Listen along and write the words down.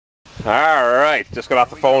Alright, just got off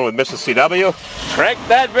the phone with Mrs. CW. Crank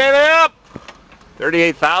that baby up!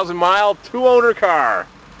 38,000 mile, 2-owner car.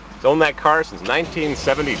 It's owned that car since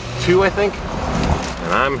 1972, I think.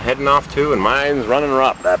 And I'm heading off too, and mine's running her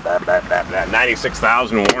up.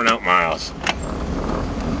 96,000 worn out miles.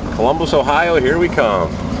 Columbus, Ohio, here we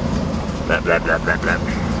come. And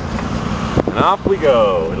off we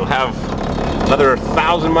go. It'll have another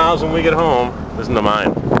 1,000 miles when we get home. Listen to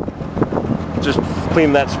mine. Just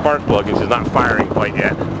clean that spark plug and she's not firing quite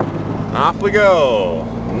yet. Off we go.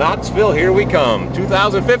 Knoxville, here we come.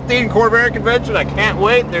 2015 Corvair convention. I can't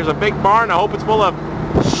wait. There's a big barn. I hope it's full of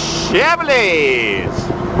Chevrolets.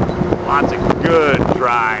 Lots of good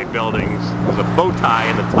dry buildings. There's a bow tie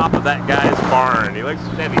in the top of that guy's barn. He likes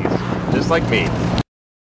Chevys, just like me.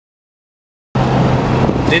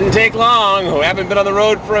 Didn't take long. We haven't been on the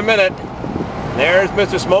road for a minute. There's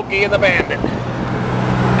Mr. Smokey and the Bandit.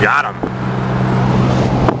 Got him.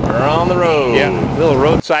 We're on the road. Yeah, little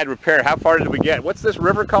roadside repair. How far did we get? What's this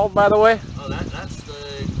river called, by the way? Oh, that's the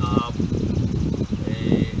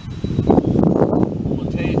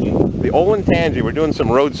The Olentangy. We're doing some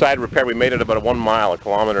roadside repair. We made it about 1 mile, 1.5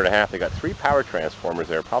 kilometers. They got 3 power transformers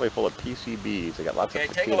there, probably full of PCBs. They got lots of.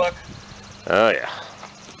 Okay, take a look. Oh yeah.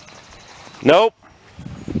 Nope.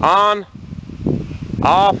 On.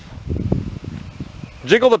 Off.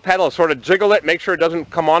 Jiggle the pedal. Sort of jiggle it. Make sure it doesn't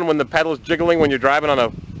come on when the pedal is jiggling when you're driving on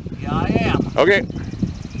a. Yeah, I am. Okay.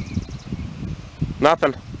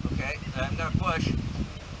 Nothing. Okay, I'm gonna push.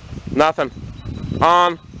 Nothing.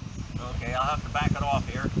 On. Okay, I'll have to back it off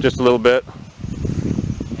here. Just a little bit.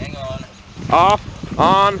 Hang on. Off.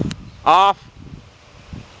 On. Off.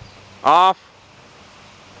 Off.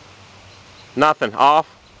 Nothing. Off.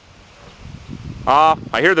 Off.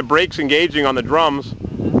 I hear the brakes engaging on the drums.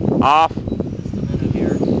 Off. Just a minute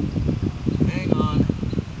here. Hang on.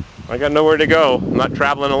 I got nowhere to go. I'm not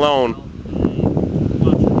traveling alone.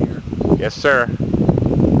 Here. Yes, sir.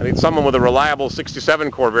 I need someone with a reliable 67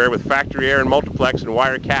 Corvair with factory air and multiplex and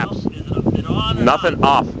wire caps. Well, is it on or Nothing.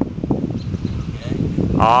 not? Off. Okay.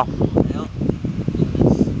 Off. Well,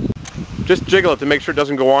 Just jiggle it to make sure it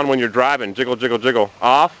doesn't go on when you're driving. Jiggle, jiggle, jiggle.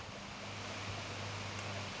 Off.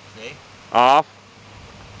 see? Off.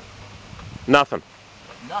 Nothing.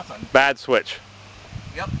 Nothing. Bad switch.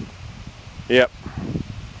 Yep. Yep.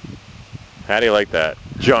 How do you like that?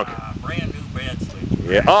 Junk. Brand new bad switch.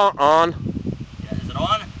 Yeah. On. Yeah, is it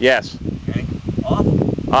on? Yes. Okay. Off?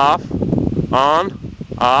 Off. On.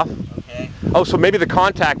 Off. Okay. Oh, so maybe the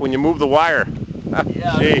contact when you move the wire. Yeah,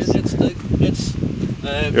 Jeez. it's the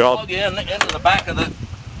plug in into the back of the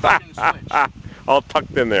fucking switch. All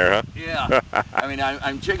tucked in there, huh? Yeah. I mean,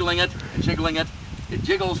 I'm jiggling it, and jiggling it. It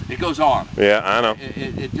jiggles, it goes on. Yeah, I know.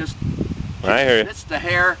 It just I hear you. hits the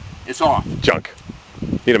hair, it's off. Junk.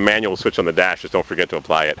 Need a manual switch on the dash, just don't forget to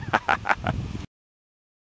apply it.